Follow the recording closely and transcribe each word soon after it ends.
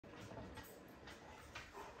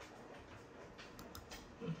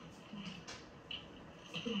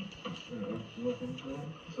Nothing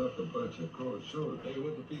wrong? Except a bunch of cold shoulders. Hey,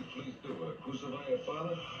 what did the police do? Crucify your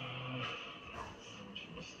father? She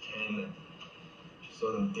was 10. She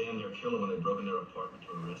saw them damn near kill him when they broke in their apartment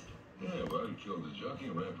to arrest him. Yeah, well, he killed the junkie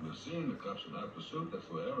and ran from the scene. The cops in hot pursuit. That's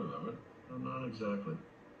the way I remember it. No, not exactly.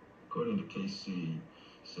 According to KC,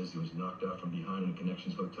 says he was knocked out from behind in the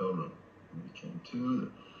Connections hotel room. When he came to,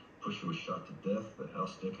 the pusher was shot to death. The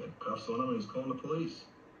house dick had cuffs on him, and he was calling the police.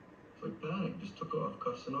 It's like panic. Just took off,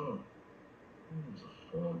 cuffs and all. He was a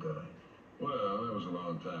fall guy. Well, that was a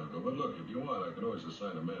long time ago. But look, if you want, I can always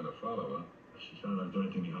assign a man to follow her. If she found out I did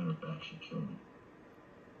anything behind her back, she'd kill me.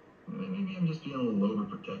 Maybe I'm just being a little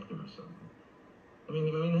overprotective or something. I mean,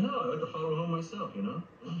 hell, I like to follow home myself, you know?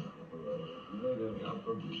 You later, I'll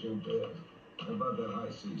put you soon, Dad. How about that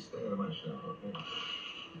high C? Stay out of my shower, okay?